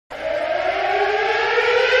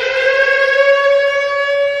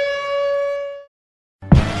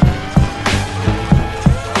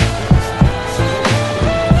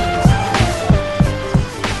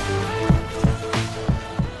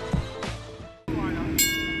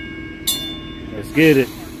Let's get it.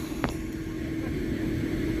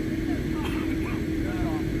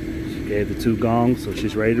 She gave the 2 gongs, so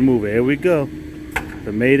she's ready to move. Here we go.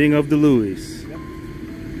 The mating of the Louis.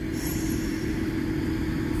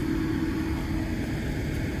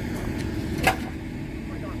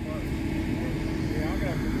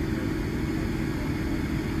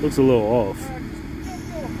 Looks a little off.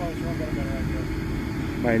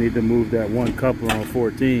 Might need to move that one coupler on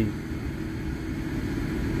 14.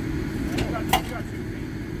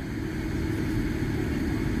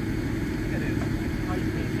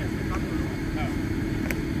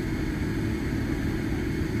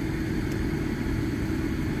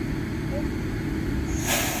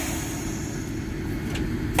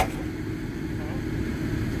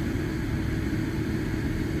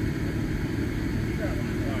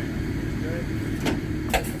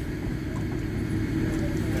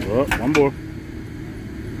 Oh, one more.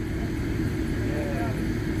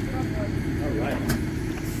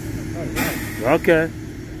 Okay.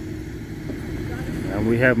 And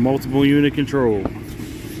we have multiple unit control.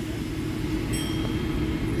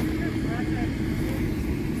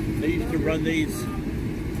 They used to run these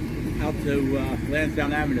out to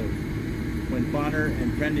Lansdowne Avenue when Bonner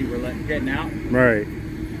and Trendy were getting out. Right.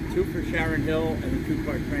 2 for Sharon Hill and a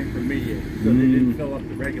 2-car train for Media, so they didn't fill up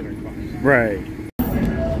the regular cars. Right.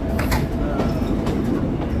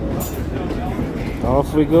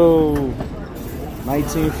 Off we go.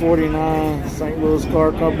 1949 St. Louis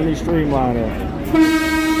Car Company Streamliner.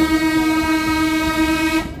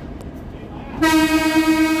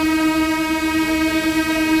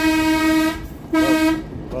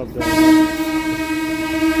 Love that.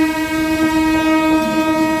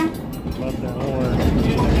 Love that horn.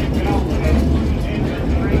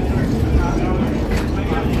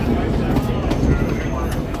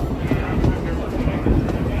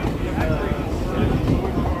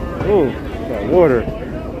 Ooh, got water.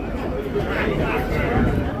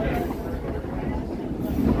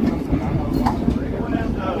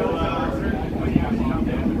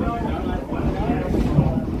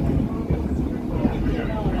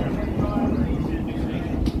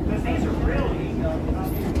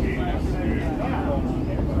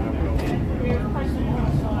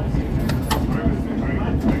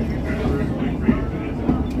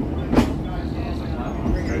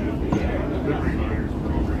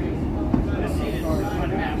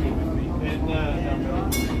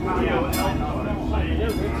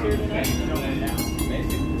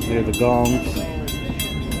 Hear the gongs.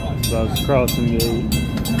 Bus crossing gate.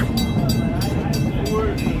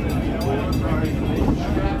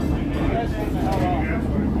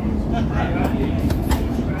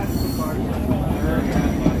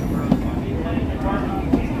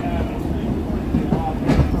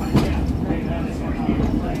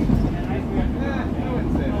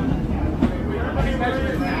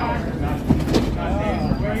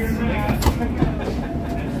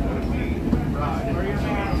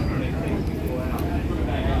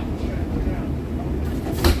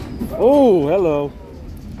 Oh, hello.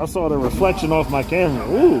 I saw the reflection off my camera.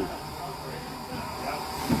 Ooh.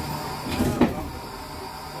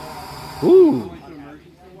 Ooh.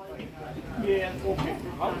 Yeah, okay.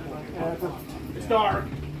 It's dark.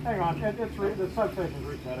 Hang on, the substation's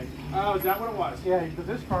resetting. Oh, is that what it was? Yeah, because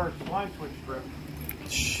this car's line switch trip.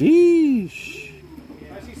 Sheesh.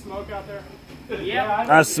 I see smoke out there. Yeah,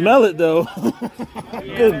 I smell it though.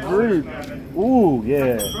 Good grief. Ooh,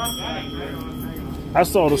 yeah. I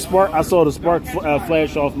saw the spark. I saw the spark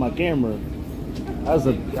flash off my camera. That's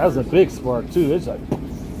a big spark too. It's like.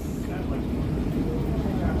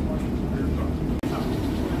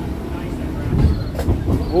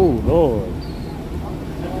 Oh Lord.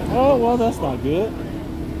 Oh well, that's not good.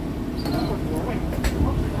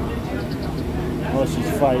 Oh, she's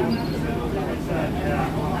fighting.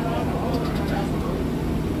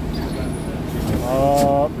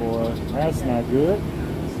 Oh boy, that's not good.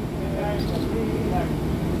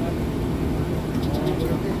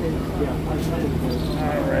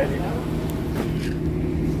 Alrighty.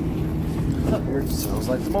 It sounds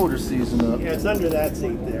like the motor seizing up. Yeah, it's under that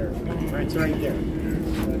seat there. Right, it's right there.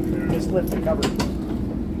 Just lift the cover.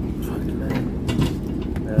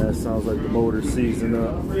 Yeah, it sounds like the motor seizing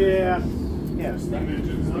up. Yeah. Yes. Yeah,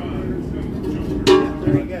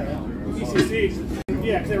 there you go. ECCs.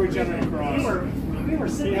 Yeah, because they regenerate across. We were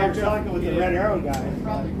sitting there talking with the Red Arrow guy.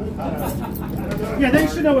 Yeah, they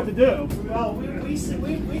should know what to do. Well,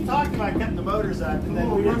 we talked about getting the motors up, and then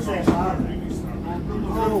we didn't say about it.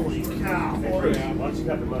 Holy cow. Once you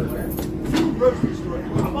got the motor there.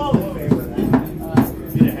 I'm all in favor of that.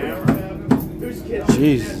 Need a hammer? Who's kidding?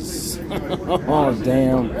 Jesus. Oh,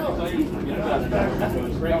 damn.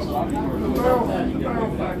 Oh,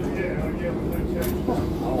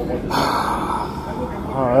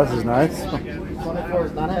 this is nice. 24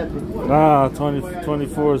 is not happy. Nah,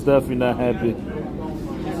 24 is definitely not happy.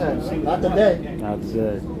 Not today. Not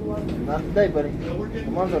today. Not today, buddy.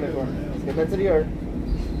 Come on, 24. Let's get back to the yard.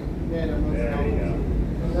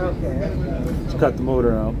 Okay. Let's cut the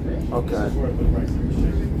motor out. Okay.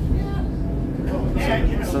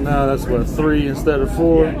 So now that's what, 3 instead of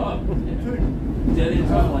 4? Which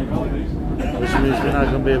means we're not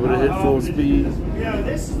going to be able to hit full speed. Yeah,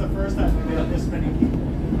 this is the first time we've had this many people.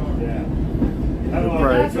 Yeah.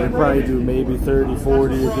 We'll probably do maybe 30,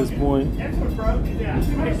 40 at this point. That's what broke it. Yeah.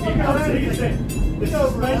 The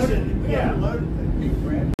suspension. Yeah.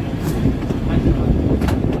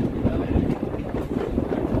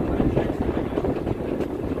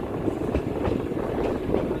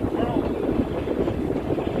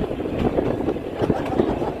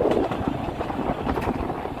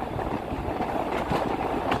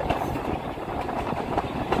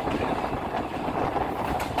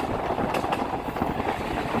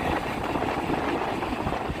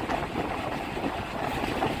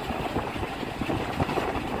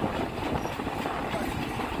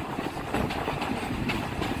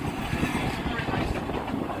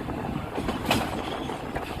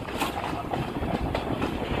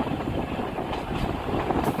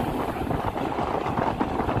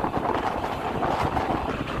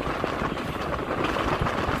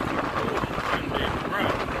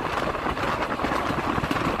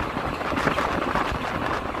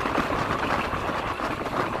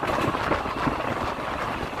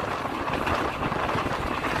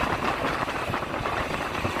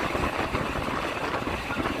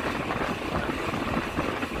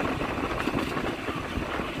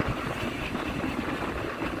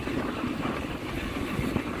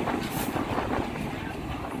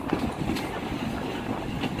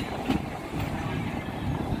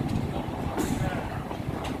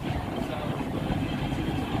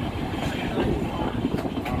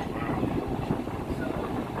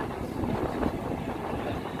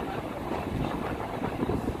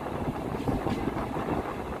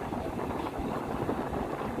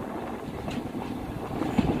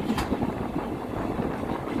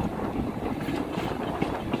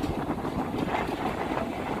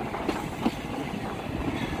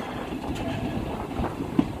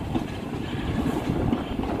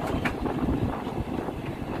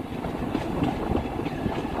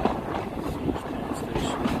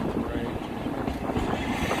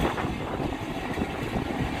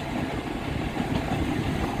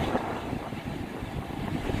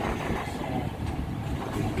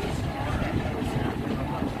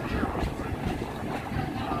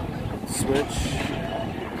 Switch.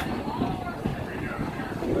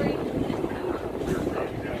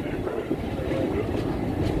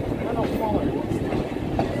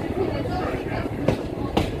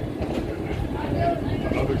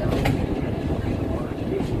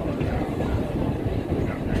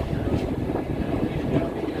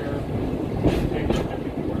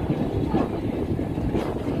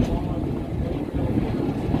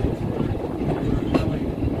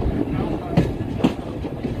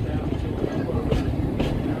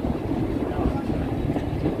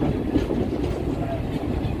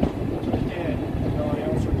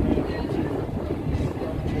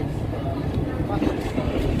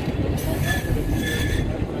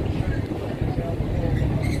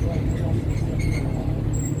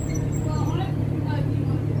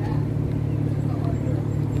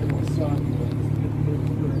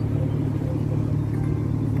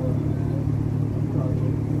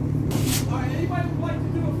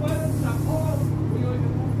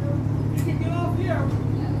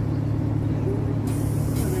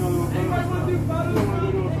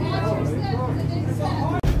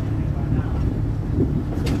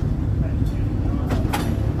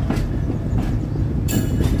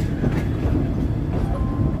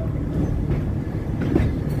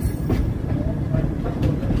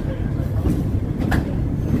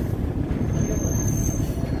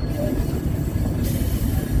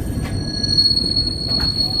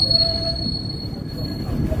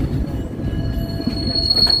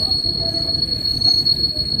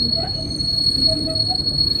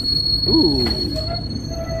 Ooh.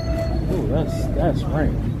 Ooh, that's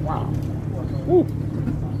rank. Wow. Ooh.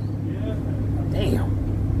 Damn.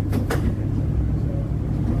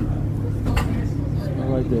 Smell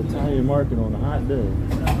like the Italian market on a hot day.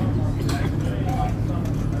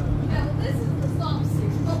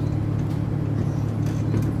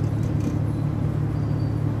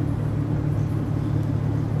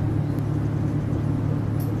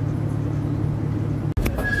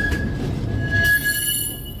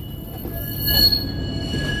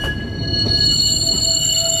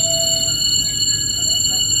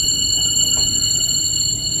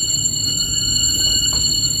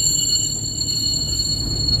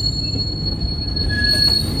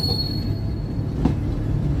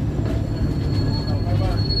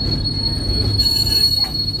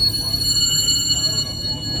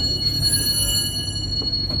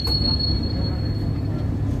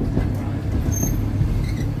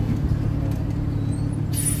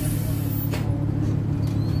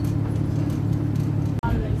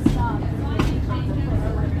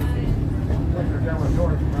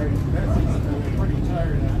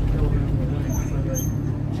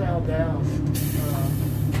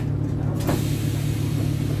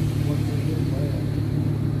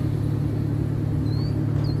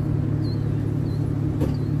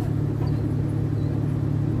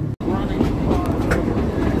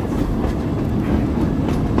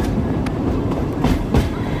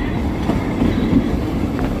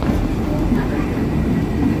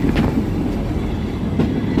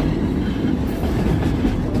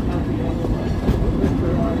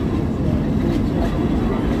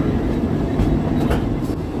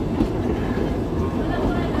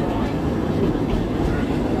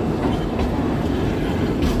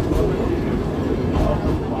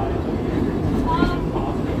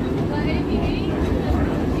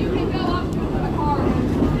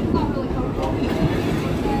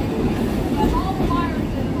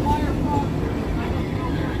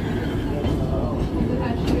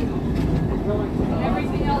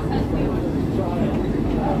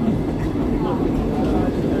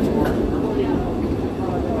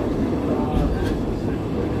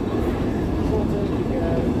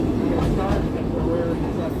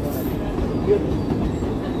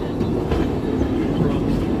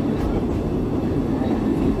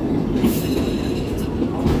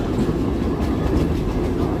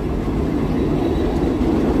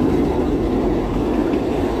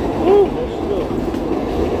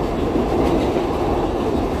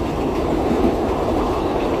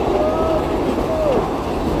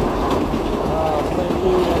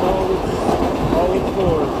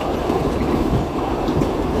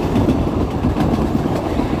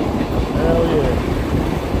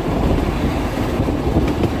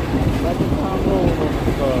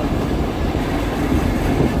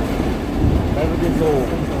 Never gets old.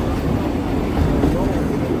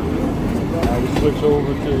 Now we switch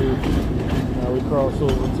over to, now we cross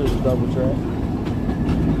over to the double track.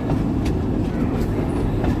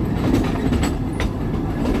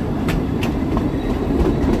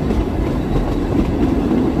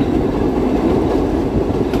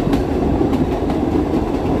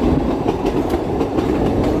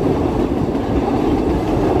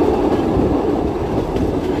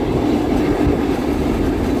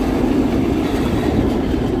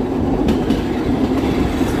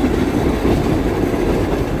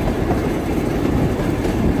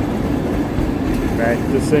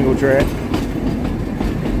 Single track.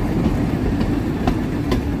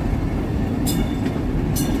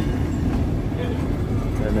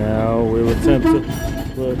 And now we'll attempt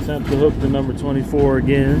to hook the number 24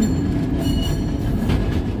 again.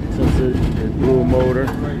 Since it's dual motor.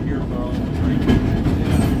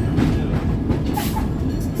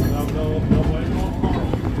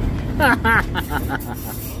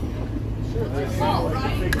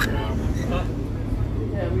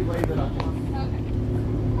 Yeah, we waved it up.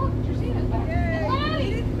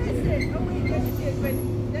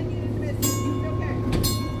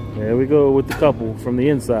 There we go with the couple from the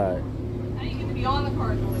inside. Now you get to be on the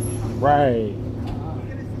car. Right.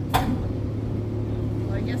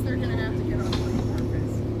 Well, I guess they're going to have to get on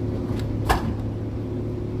purpose.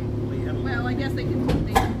 Well, I guess they can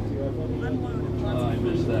unload. I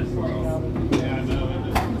missed that.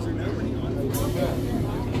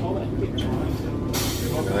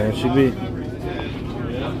 There it should be.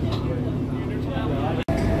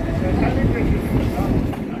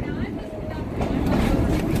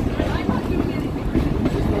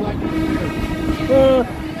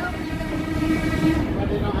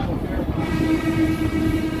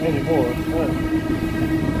 Anymore.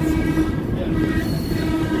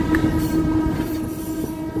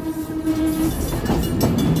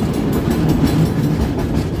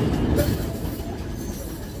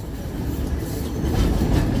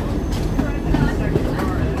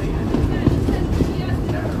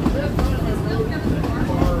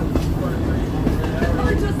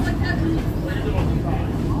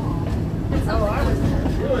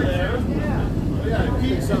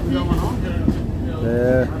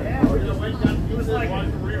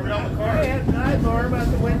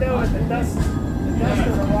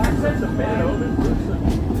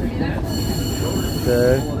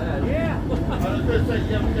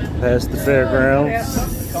 Past the fairgrounds.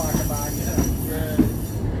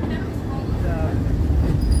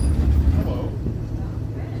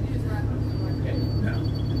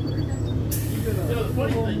 The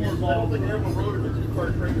funny thing is, I don't think I ever rode a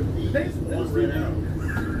two-car train with me. That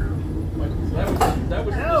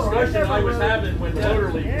was the discussion I was having when the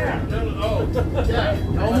motor leaked. Yeah.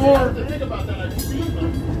 No more. To think about that, I've seen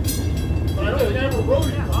them, but I don't think I ever rode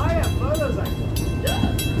it. I have photos like that.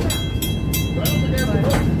 Yeah. But I don't think I ever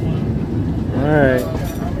rode it. Alright,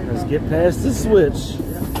 let's get past the switch.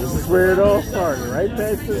 This is where it all started, right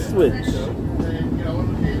past the switch.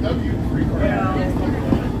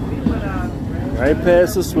 Right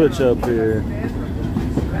past the switch up here.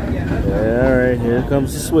 Yeah, alright, here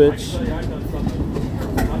comes the switch.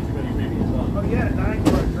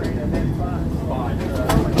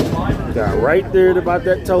 Got right there about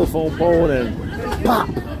that telephone pole and pop!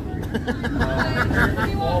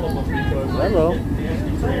 Hello.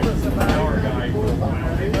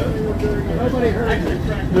 Nobody heard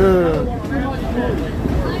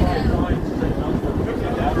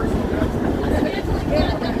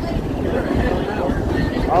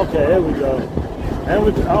Okay, there we go. And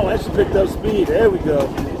we, oh, that should picked up speed. There we go.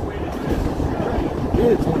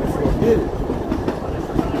 Get it, 24. Get it.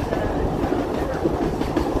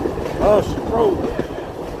 Oh, she broke.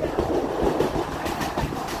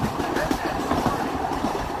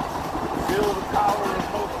 Feel the power of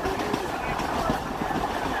both.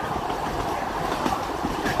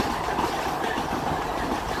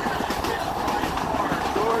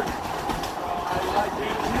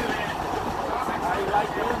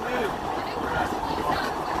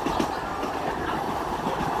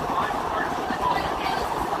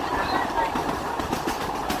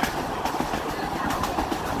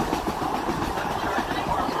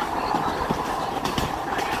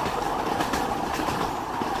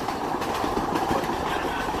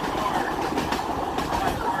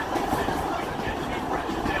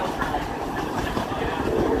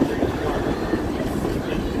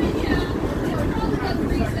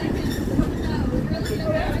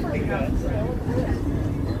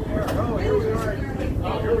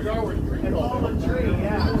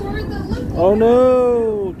 Oh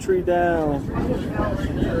no, tree down.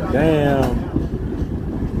 Damn.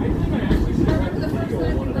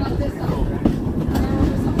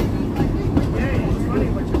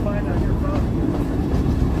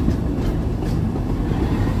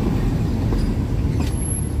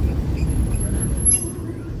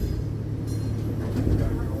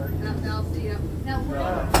 Now, we're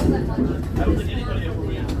on that lunch. I don't think anybody ever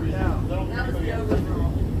ran. That was the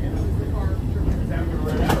overall. It was the car.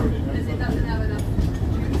 Because it doesn't have enough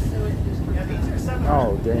juice, so it just... Yeah, these are 700.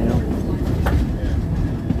 Oh, damn.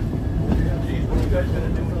 We're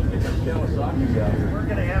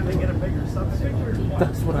going to have to get a bigger substitute.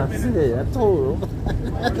 That's what I said. I told him.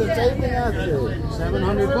 That's the same thing I said.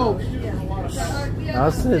 700 volts. I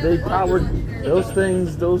said they powered those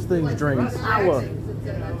things drink power.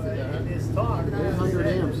 This talk, 800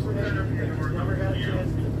 amps. never got a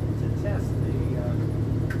chance to test the.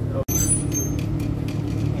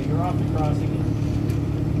 You're off the crossing.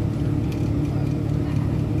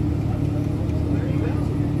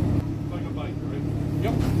 Like a bike, right?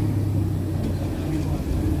 Yep.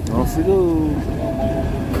 Off we go.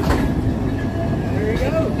 There you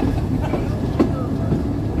go.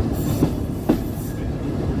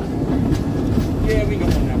 Yeah, we go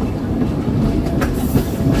on that one.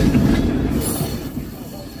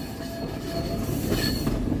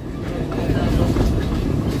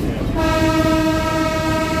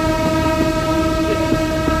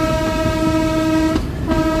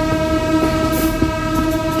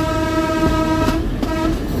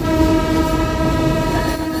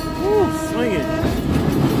 Woo, swing it.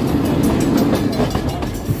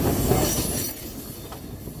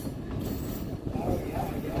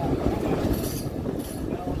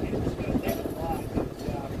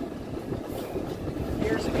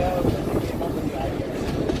 Years ago, they came up with the idea.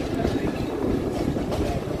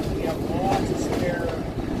 We have lots of spare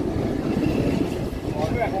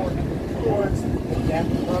cords that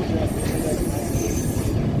program.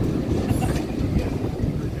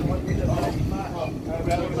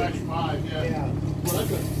 That was Max 5, yeah. Well,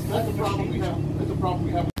 that's a problem we have. That's a problem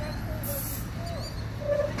we have.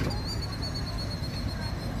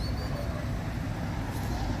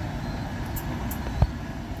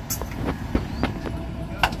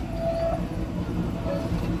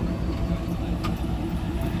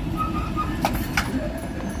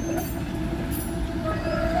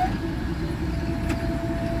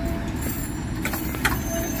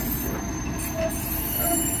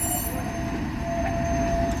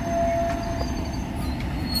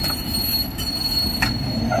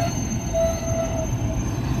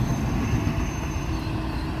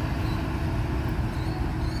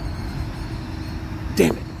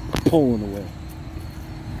 Damn it. Pulling away.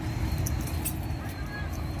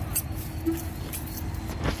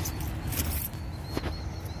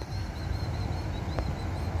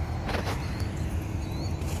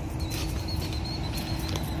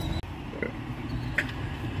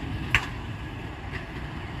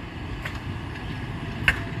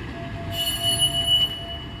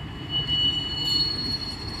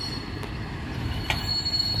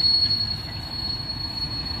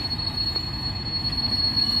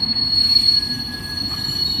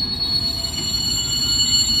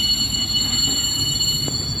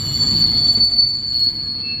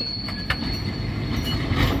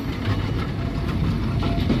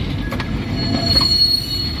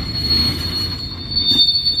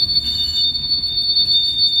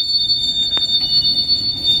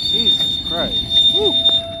 Jesus Christ. Woo.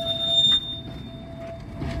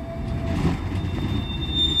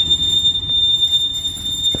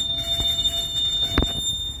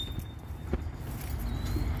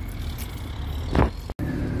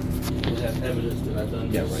 Have evidence that I've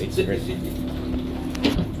done. Yeah, right.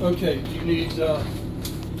 Okay, you need,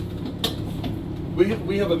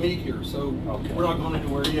 we have a meet here, so Okay. we're not going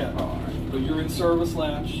anywhere yet. All right. But you're in service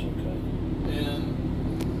latch, Okay.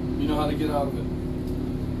 and you know how to get out of it.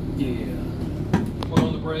 Yeah. Put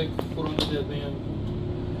on the brake, put on the deadband,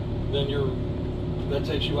 then that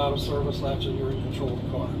takes you out of service latch and you're in control of the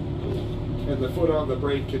car. And the foot on the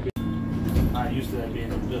brake could be. I'm used to that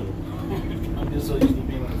being in the middle. I'm just so used to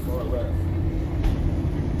being on the far left.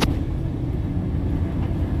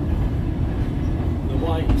 The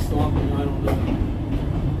light is stopping, I don't know.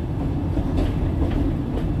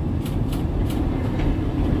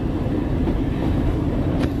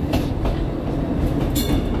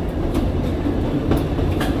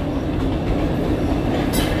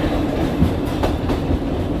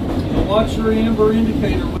 Watch your amber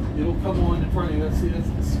indicator. It'll come on in front of you. That's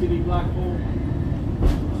the skinny black hole.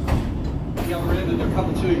 The other end, and they're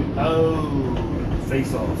coming to you. Oh,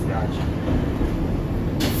 face off, gotcha.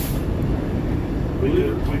 We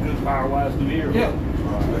good power wise through here? Yeah.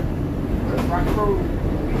 Alright. Let's rock and roll.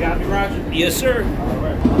 You got me, Roger? Yes, sir.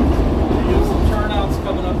 Alright. You have some turnouts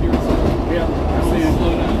coming up here. So Yeah, I see it.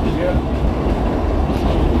 slow down. Yeah.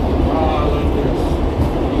 I love this.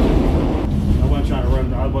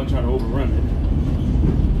 I wasn't trying to overrun it.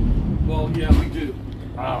 Well, yeah, we do.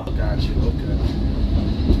 Oh, gotcha.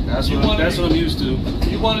 Okay. That's what I'm used to.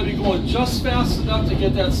 You want to be going just fast enough to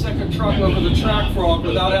get that second truck over the track frog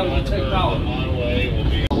without having to take power. I'm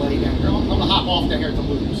gonna hop off down here to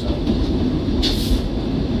lose. So.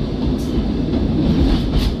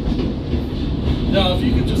 Now, if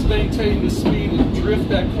you could just maintain the speed and drift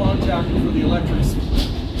that contactor for the electric speed.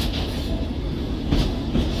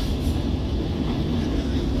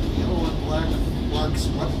 Yellow and black marks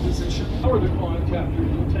what position? Power the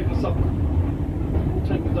contactor, you'll take us up. We'll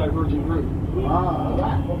take the diverging route.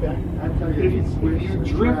 Ah, okay. If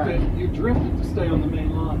you drift it to stay on the main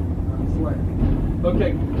line.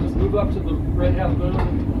 Okay, just move up to the red half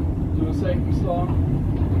moon, do a safety stop.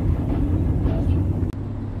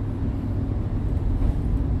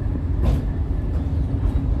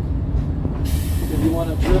 If you want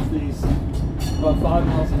to drift these about 5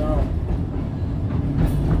 miles an hour.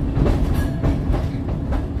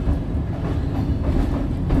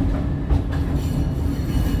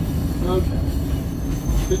 Okay,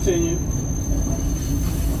 continue.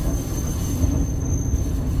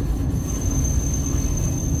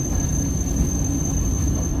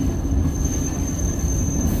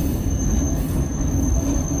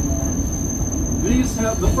 These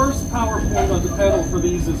have, the first power point on the pedal for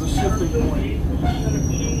these is a shifting point.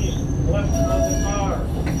 Left on the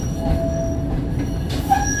car.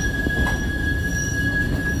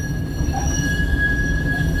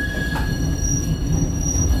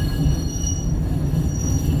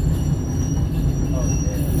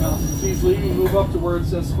 Now, since he's leaving, move up to where it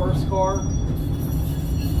says first car.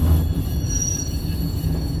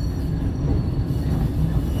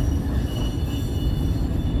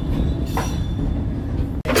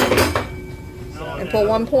 And pull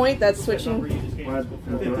 1 point, that's switching. I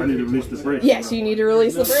need to release the brake. Yes, you need to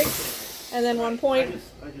release the brake. And then 1 point.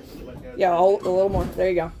 Yeah, a little more. There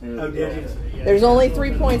you go. There's only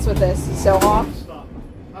 3 points with this. So off.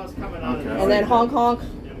 And then honk honk.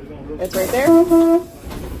 It's right there. Oh.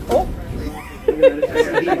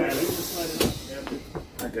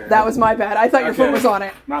 That was my bad. I thought your foot was on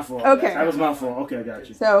it. My fault. Okay. That was my fault. Okay, I got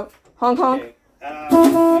you. So honk honk.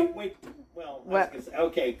 Wait. Well, What?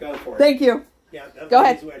 okay, go for it. Thank you. Yeah, Go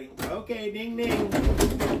ahead. Waiting. Okay, ding ding.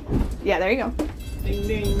 Yeah, there you go. Ding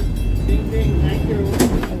ding. Ding ding. Thank you.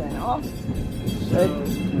 And then off. Good.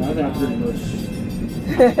 I got pretty much.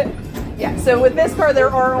 Yeah, so with this car, there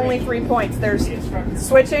are only 3 points. There's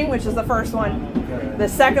switching, which is the first one. The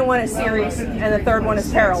second one is series, and the third one is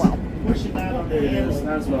parallel. Pushing that on the handle.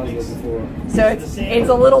 That's what I was looking for. So it's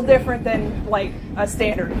a little different than like a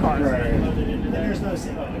standard car. Right. There's no.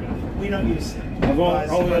 We don't use.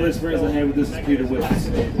 Only other experience I had with this is Peter Whips.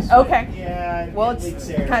 Okay. Yeah. Well, it's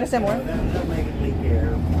kind of similar. That'll make it leak air.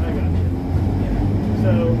 I got you. Yeah.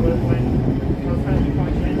 So when those kind of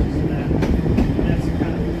conscientious of that, that's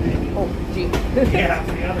kind of the thing. Oh, gee. Yeah.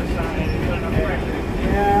 The other side.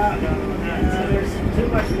 Yeah. There's too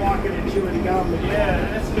much walking and chewing gum. Yeah,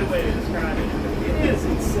 that's a good way to describe it. It is.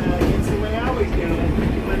 It's the way I always do it.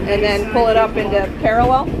 And then pull it up into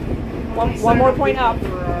parallel. One more point up.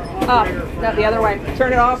 Up. No, the other way.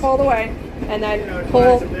 Turn it off all the way. And then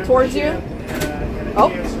pull towards you.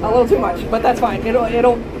 Oh, a little too much, but that's fine. It'll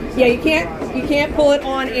yeah, you can't pull it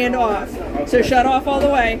on and off. So shut off all the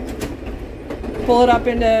way. Pull it up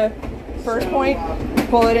into first point,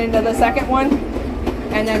 pull it into the second one,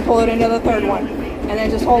 and then pull it into the third one. And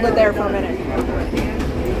then just hold it there for a minute.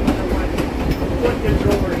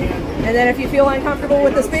 And then if you feel uncomfortable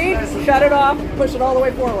with the speed, shut it off, push it all the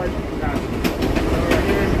way forward.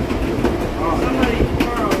 Somebody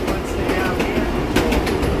tomorrow wants to have hand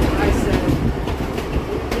control. I said,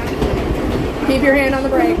 Keep your hand on the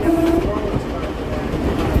brake.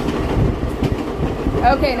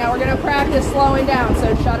 Okay, now we're going to practice slowing down.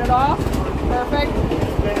 So shut it off. Perfect.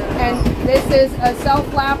 And this is a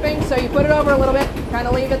self-lapping, so you put it over a little bit, kind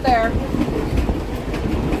of leave it there.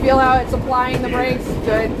 Feel how it's applying the brakes.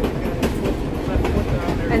 Good.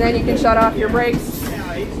 And then you can shut off your brakes.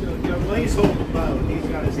 yeah, he's doing good. Well, he's holding both. He's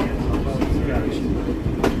got his hands on both.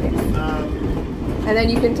 And then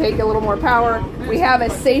you can take a little more power. We have a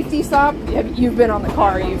safety stop. You've been on the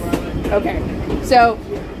car. Okay. So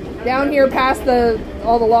down here past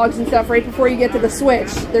all the logs and stuff, right before you get to the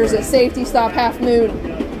switch, there's a safety stop half moon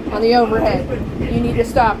on the overhead. You need to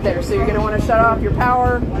stop there. So you're going to want to shut off your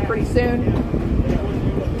power pretty soon.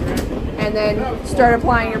 And then start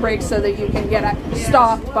applying your brakes so that you can get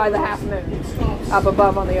stopped by the half moon up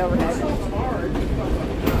above on the overhead.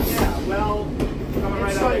 Yeah, well,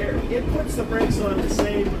 it's like, it puts the brakes on the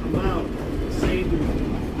same amount,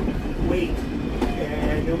 same weight,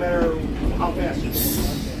 and no matter how fast you go.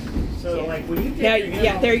 So like when you take your hand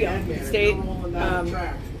off there you the go. dead man, Stay. you're rolling going down the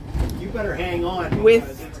track. You better hang on.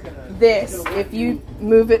 With this, if you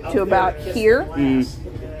move it to about here,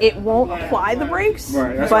 it won't apply the brakes.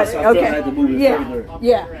 Right. That's But why I felt I had to move it yeah, further.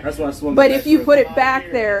 yeah. That's why I swung. But it if you back put further. it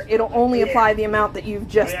back there, it'll only apply the amount that you've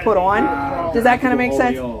just put on. Does that kind of make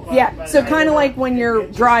sense? Yeah. So kind of like when you're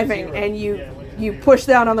driving and you push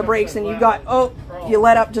down on the brakes and you you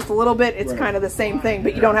let up just a little bit. It's kind of the same thing,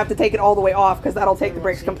 but you don't have to take it all the way off because that'll take the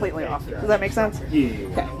brakes completely off. Does that make sense? Yeah.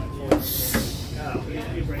 Okay.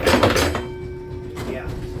 Yeah.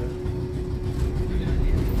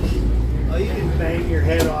 Oh, you can bang your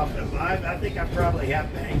head off. I think I probably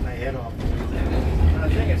have banged my head off. I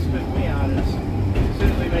think it spit me out as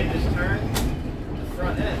soon as we made this turn, the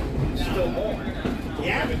front end is still more.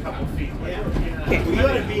 Yeah. A couple feet. Yeah. You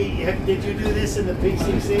ought to be. Did you do this in the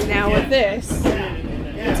PCC? Now with this,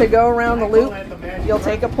 Yeah. to go around the loop, you'll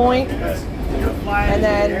take a point and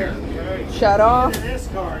then shut off.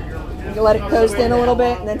 You let it coast in a little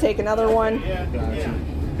bit and then take another one. And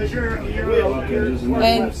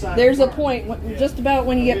there's a point, just about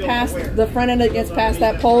when you get past the front end, it gets past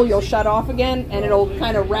that pole, you'll shut off again and it'll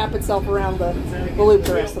kind of wrap itself around the loop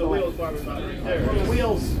the rest of the way. The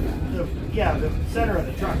wheels, the center of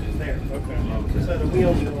the truck is there. Okay. So the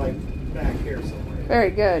wheels are like back here somewhere. Very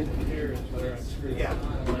good. Yeah.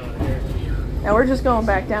 Now we're just going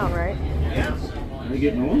back down, right? Yeah. Are we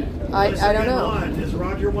getting on? I don't know. Is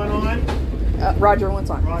Roger one on? Roger one's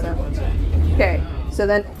on. Roger one's on. Okay, so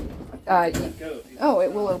then, oh,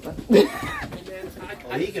 it will open.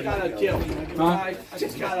 I just got out of jail. I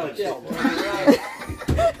just got out of jail.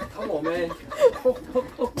 Come on, man.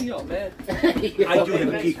 Hook me up, man. I do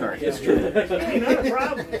have a key card. It's true. Not a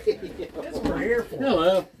problem. That's what we're here for.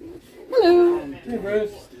 Hello. Hello. Hey,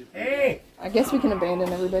 Bruce. Hey. I guess we can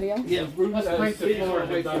abandon everybody else. Yeah, Let's paint the floor and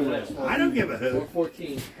get done with it. I don't give a hoot.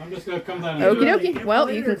 14. I'm just going to come down Okie and dokie.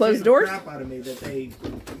 Well, you can close the doors. Crap out of me that they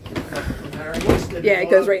Yeah, it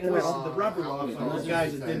goes right in the middle. The rubber off on those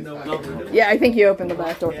guys that didn't know what they were doing. Yeah, I think you opened the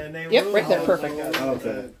back door. And they Yep, rode right there, all perfect.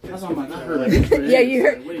 the- That's on my heard. Yeah, you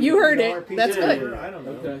heard it. That's good. I don't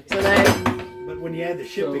know. Okay. So then, But when you had the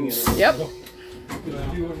shipping in it. yep.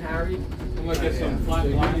 You and Harry? I'm going to get some flat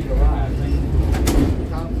lines.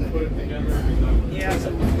 Put it together. Yeah. So,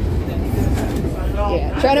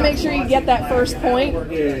 Yeah, try to make sure you get that first point.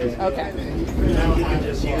 Okay. now you can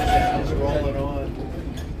just use that and just roll it on.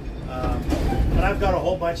 But I've got a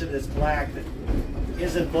whole bunch of this black that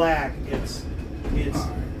isn't black. It's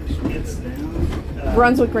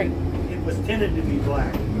Brunswick green. it was tinted to be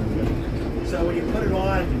black. So when you put it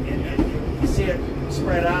on and you see it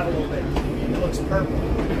spread out a little bit, it looks purple.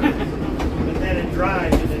 But then it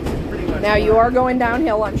dries and it's pretty much Now you black. are going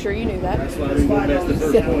downhill. I'm sure you knew that. That's why I didn't go past the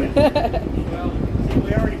first point.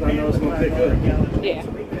 We already I know it's gonna pick up. Yeah.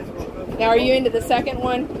 Now are you into the second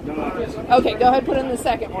one? Okay, go ahead and put in the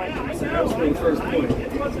second one. That was for the first point.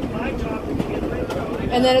 It wasn't my job to begin with.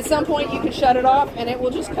 And then at some point you can shut it off and it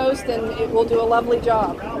will just coast and it will do a lovely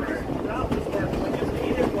job.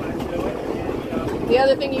 The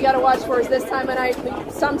other thing you got to watch for is this time of night, we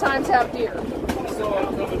sometimes have deer.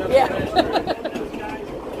 Yeah.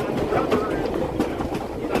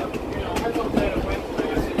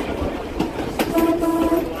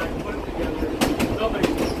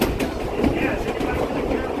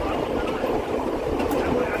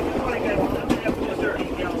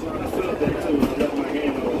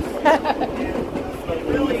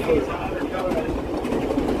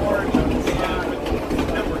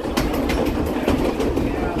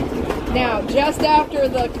 Now, just after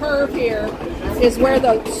the curve here is where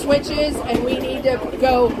the switch is, and we need to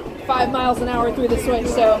go 5 miles an hour through the switch.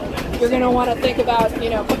 So you're going to want to think about,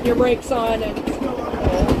 putting your brakes on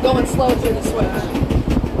and going slow through the switch.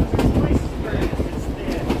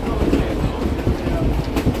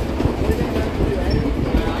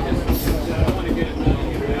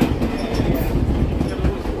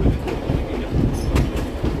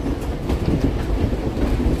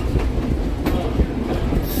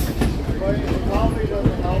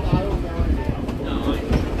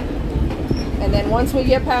 Once we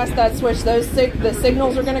get past that switch, the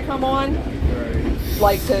signals are going to come on,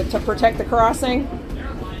 like to protect the crossing.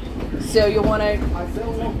 So you'll want to.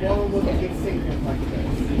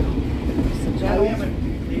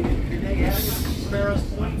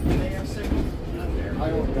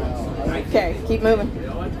 Okay, keep moving.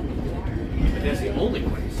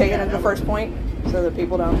 Take it into the first point so that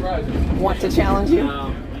people don't want to challenge you.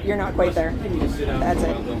 You're not quite there. That's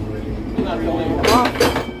it.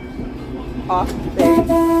 Off. There.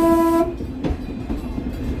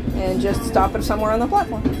 And just stop it somewhere on the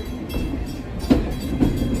platform.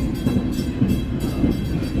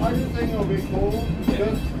 I just think it'll be cool.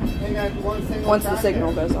 Just once the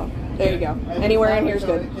signal goes off. There you go. Anywhere in here is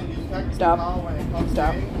good. Stop.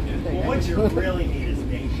 Stop. There you go. What you really need is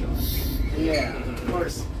nation. Yeah, of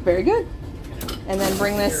course. Very good. And then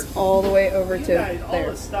bring this all the way over to All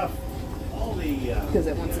there. the stuff, all the Because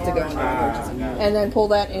it wants it to go into emergency. And then pull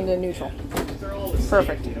that into neutral.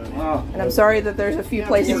 Perfect. And I'm sorry that there's a few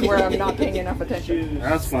places where I'm not paying enough attention.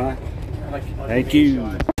 That's fine. Thank you.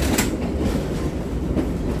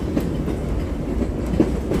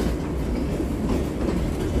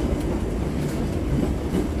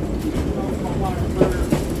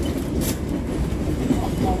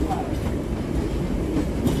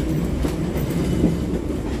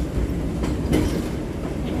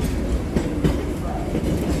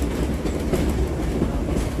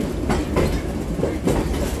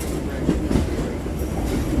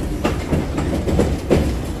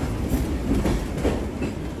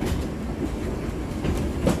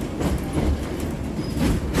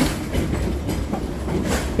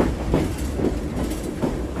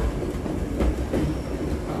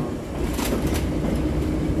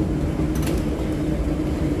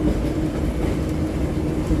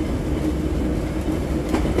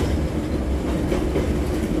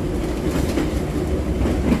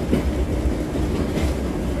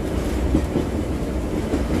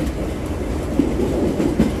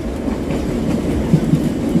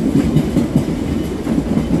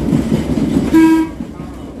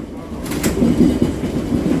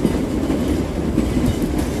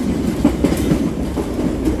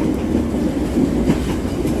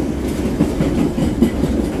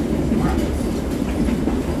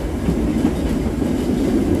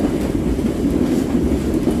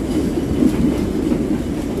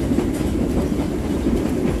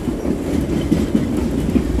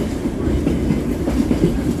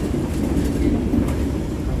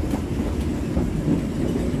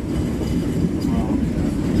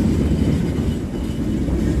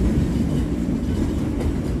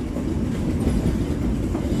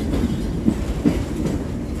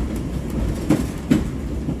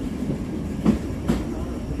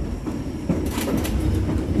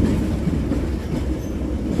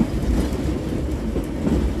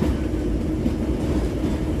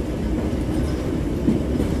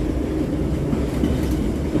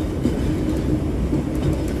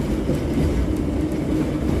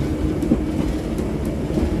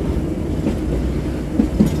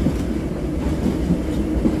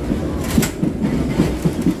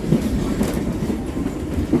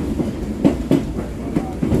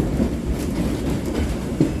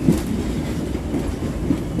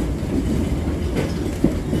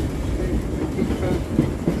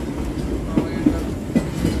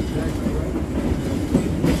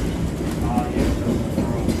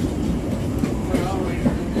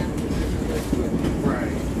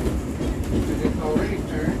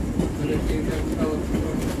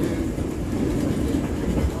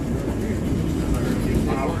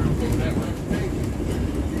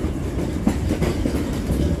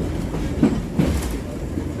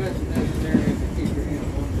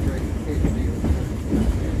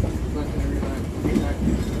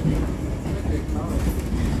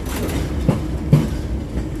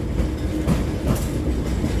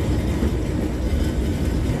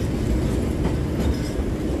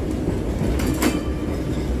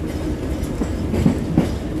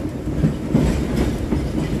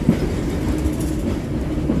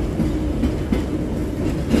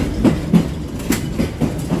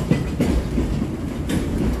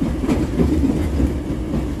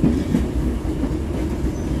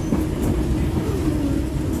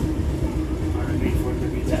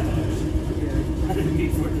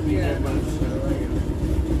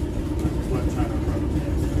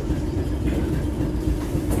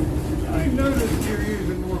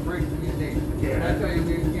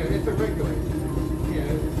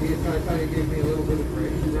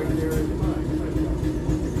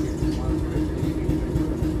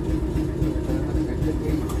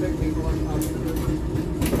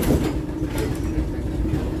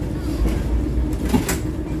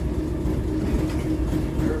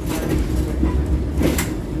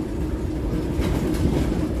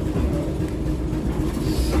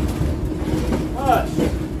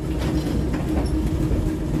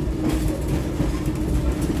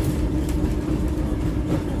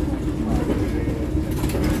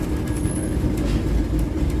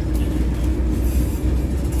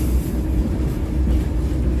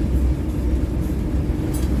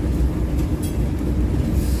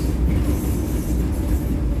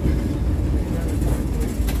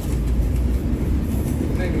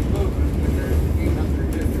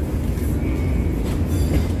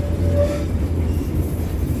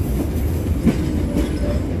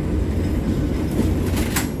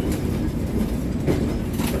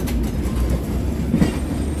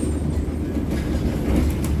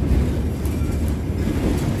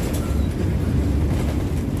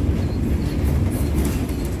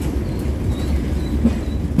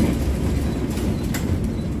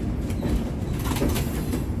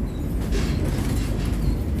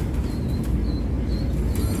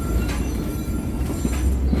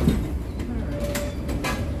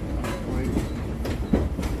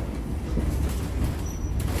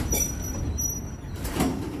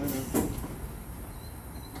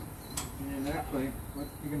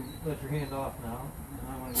 You can let your hand off now. And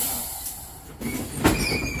I want to get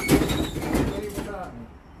out.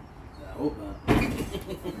 I hope not.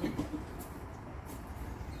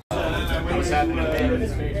 I was at the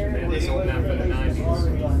abandoned station, man. They sold them for the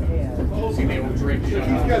 90s. See the old Drake shot.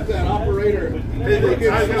 He's got that operator.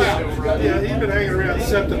 Yeah, he's been hanging around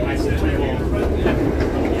SEPTA.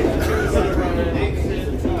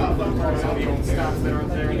 All the old stops that aren't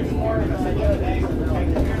there anymore.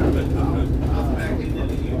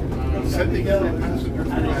 Sending out a passenger.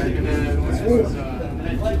 And then this was, oh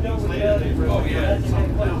yeah,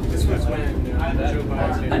 this was when Joe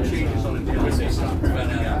Biden had changes on the DuPuis II stop.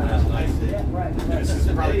 This is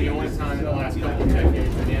probably the only time in the last couple of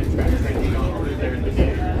decades that the Amtrak train has gone through there in the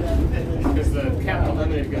day. Because the Capital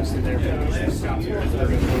Limited goes through there, but the stops here through the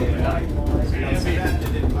middle of the night. So you don't see it.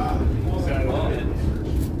 So,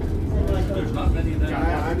 there's not many that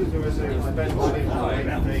I just always say, spend money on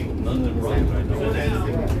anything. None of them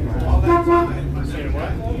wrong. All that time. saying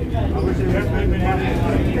what? I wish it had been happening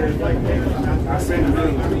like years like that. I said it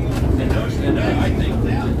earlier. And I think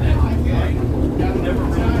that never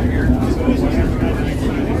really heard.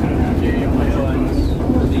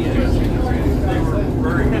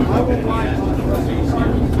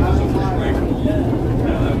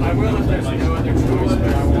 I will if there's no other choice,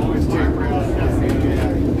 but I will always take BRILL.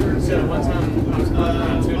 So one time I was going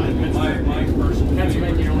around to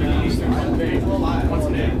Pennsylvania only needs to one day, once a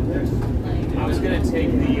day. I was going to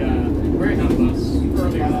take the Greyhound bus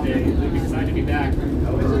earlier in the day because I had to be back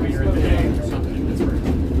earlier in the day or something in Pittsburgh.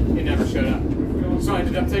 It never showed up. So I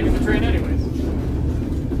ended up taking the train anyways.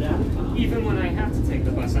 Even when I have to take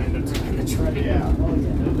the bus, I end up taking the train. Yeah.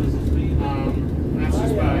 That's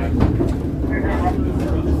just by...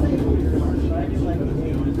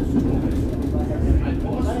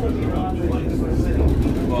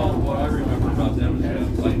 Well, what I remember about them is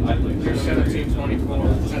You're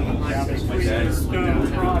 1724.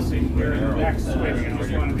 Stone Crossing, where the next switch is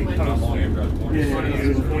going to be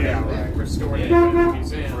Restored it to the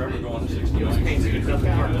museum. It was painted in Bethel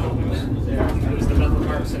Park. It was the Bethel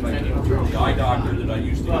Park Centennial Trolley. the eye doctor that I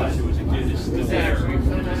used to go to as a kid is still there.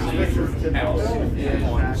 House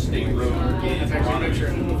on State Road. That's actually a picture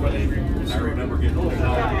of before they And I remember getting all the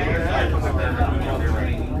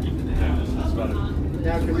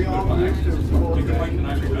Now, can we all move to full Why can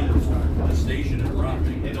I remember the station in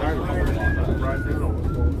Rockville? 5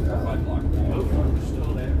 block.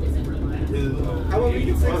 How about we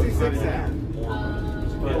get 66 at?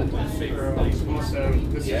 So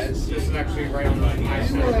this is actually right on the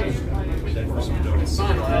I-70. The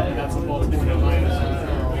sign on it, that's a multiple of minus.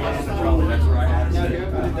 That's where I had it.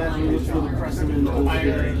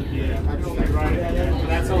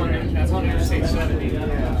 That's on Interstate 70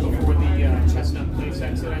 before the Chestnut Place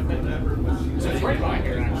exit, I think. So it's right by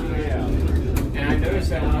here, actually. And I noticed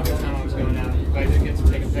that another time I was going out, but I didn't get to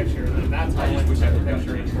take a picture. And that's how I went to take a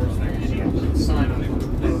picture and forced the sign on it.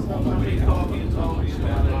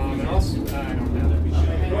 And also, I don't know.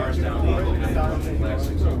 Cars down the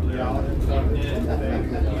classics over there.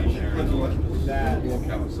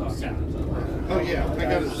 Oh yeah, I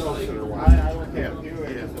got a dog sitter one. Yeah.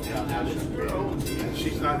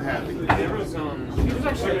 She's not happy. There was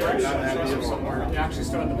actually a race somewhere. It actually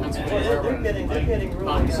started the Pennsylvania Railroad.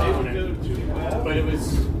 Not selling it. But it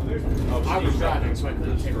was, I was driving so I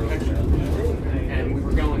couldn't take a picture. And we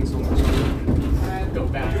were going somewhere, so I couldn't go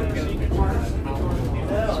back and get a picture.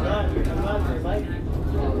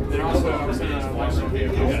 Then also I was in a license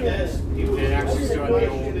vehicle. It actually started the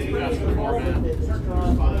old 2004 map.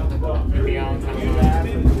 With the Allentown line.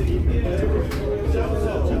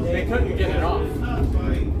 They couldn't get it off.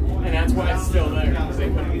 And that's why it's still there, because they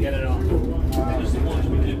couldn't get it off. The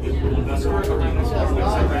story behind this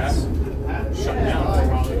was that shut down for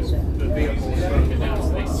while the vehicle was broken down, so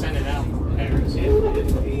they sent it out for repairs.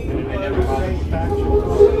 And they never bothered to patch it.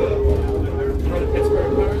 For the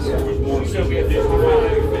Pittsburgh cars, so we had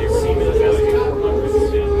 55 Siemens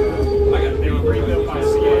ST400s. They were rebuilt by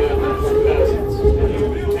CAF in the 2000s.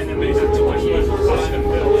 And then we had 28 custom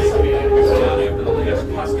builds.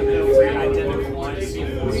 Custom builds, identical to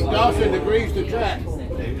Siemens. Dawson agrees to track.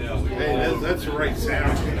 Hey, that's the right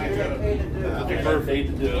sound. That's perfect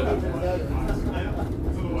to do it.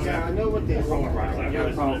 Yeah, I know what they roll around.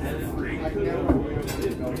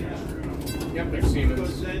 Yep, they're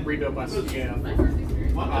Siemens, rebuilt by CAF.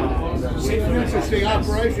 Interesting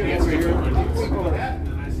operation over here.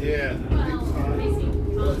 Yeah.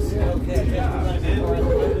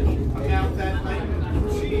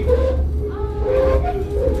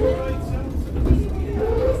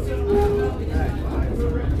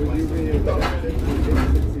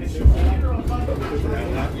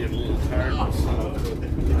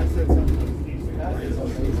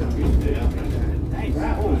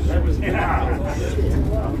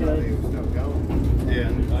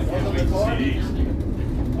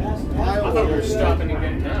 I thought we were stopping and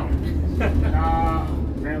getting out.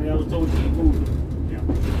 Apparently I was told to keep moving.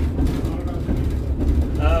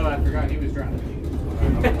 Oh, I forgot he was driving.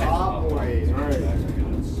 Alright.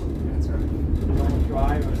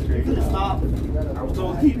 Stop. I was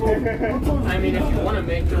told to keep moving. I mean, if you want to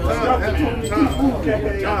make the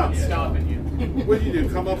road Tom, I'm stopping you. what did you do?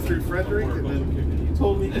 Come up through Frederick and then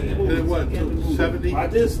Told me to keep moving. then what? 70? I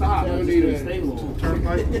did stop. I just didn't stay long.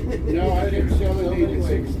 Turnpike? No, I think 70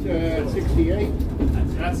 to 68.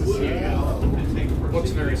 That's a CAF.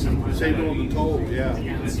 Looks very similar. Saved on the toll, yeah. Well,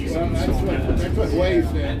 that's what Wade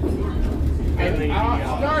said. And the,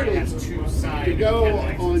 I started has two sides to go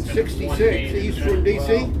on 66 east from DC,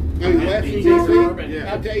 I mean west from DC,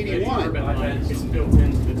 out to 81. It's built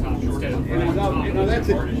into the top instead of You know, that's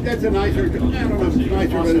a nicer, I don't know if it's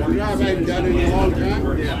nicer, but it's a drive I haven't done it in a long time.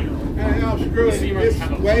 And I'll screw it. This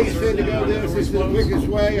way said to go this is the quickest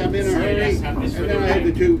way. I'm in a hurry, and then I had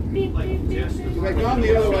the two. If I'd gone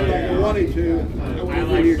the other way like I wanted to, I would have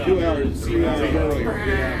been here 2 hours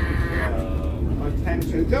earlier. I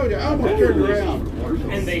told you, I almost turned around.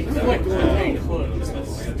 And they close. The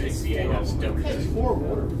CAFs don't.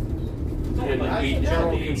 And the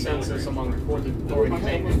general consensus among Port Authority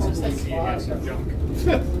maintenance is the CAFs are junk.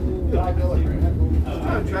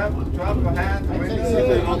 Drop a hat.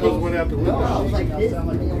 They almost went out the window. Well,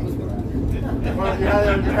 if you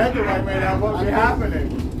had your head the right way now, what would be happening?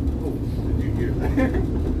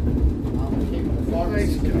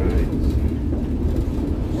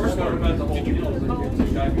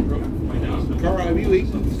 Carl, have you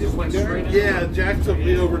eaten? Yeah, Jack took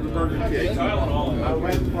me over to Burger King. I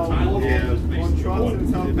went from one truck and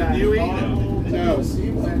some back. You eat it? No. We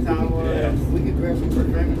could grab some for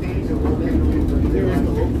everything.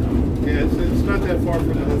 Yeah, it's not that far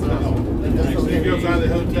from the hotel. So he goes out of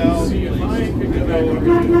the hotel, See, if I pick up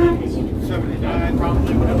 79,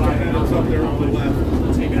 probably would have and it's up there on the left.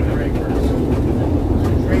 taken a break first.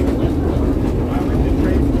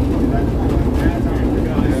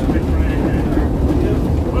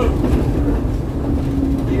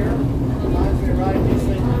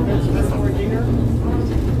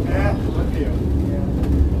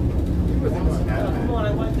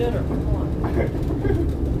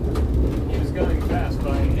 He was going fast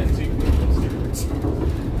by antique standards.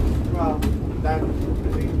 Well, that's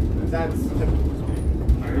typical.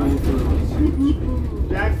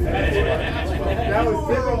 That was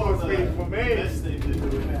typical speed for me.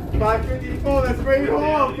 554, that's great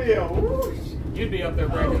home field. You'd be up there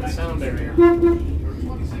breaking the sound barrier.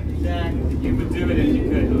 You would do it if you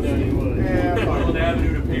could. No, you would. Yeah, Portland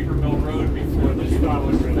Avenue to Paper Mill Road before the stop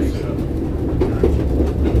was really so.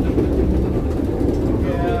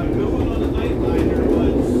 Yeah.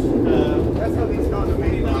 That's how these cars are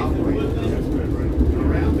made to operate.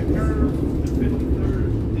 Around the curve, the 53rd,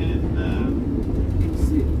 and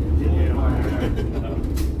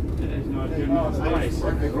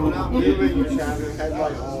Going out moving, your shadow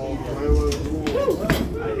headlight all.